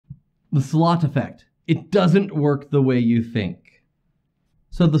The slot effect. It doesn't work the way you think.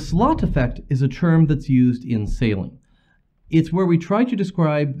 So the slot effect is a term that's used in sailing. It's where we try to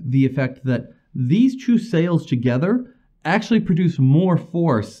describe the effect that these two sails together actually produce more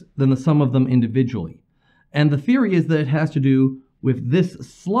force than the sum of them individually. And the theory is that it has to do with this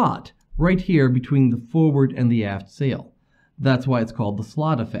slot right here between the forward and the aft sail. That's why it's called the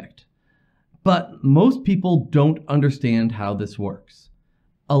slot effect. But most people don't understand how this works.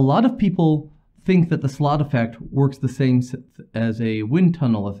 A lot of people think that the slot effect works the same as a wind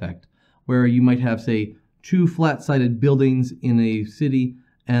tunnel effect, where you might have, say, two flat-sided buildings in a city,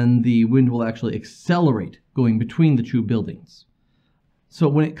 and the wind will actually accelerate going between the two buildings. So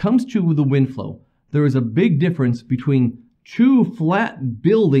when it comes to the wind flow, there is a big difference between two flat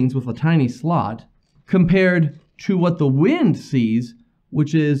buildings with a tiny slot compared to what the wind sees,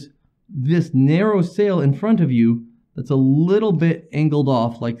 which is this narrow sail in front of you that's a little bit angled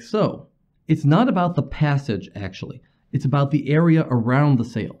off like so. It's not about the passage, actually. It's about the area around the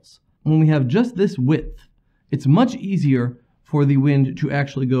sails. When we have just this width, it's much easier for the wind to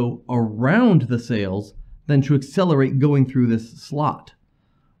actually go around the sails than to accelerate going through this slot.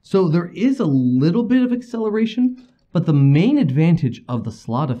 So there is a little bit of acceleration, but the main advantage of the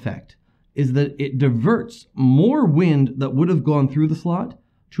slot effect is that it diverts more wind that would have gone through the slot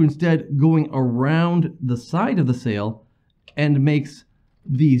to instead going around the side of the sail, and makes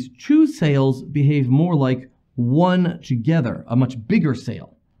these two sails behave more like one together, a much bigger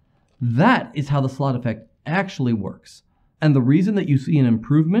sail. That is how the slot effect actually works. And the reason that you see an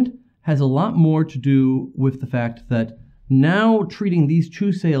improvement has a lot more to do with the fact that now treating these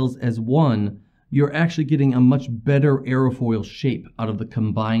two sails as one, you're actually getting a much better aerofoil shape out of the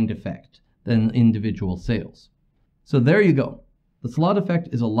combined effect than individual sails. So there you go. The slot effect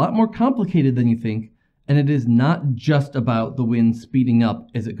is a lot more complicated than you think, and it is not just about the wind speeding up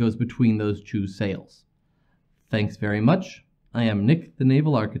as it goes between those two sails. Thanks very much. I am Nick, the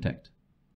Naval Architect.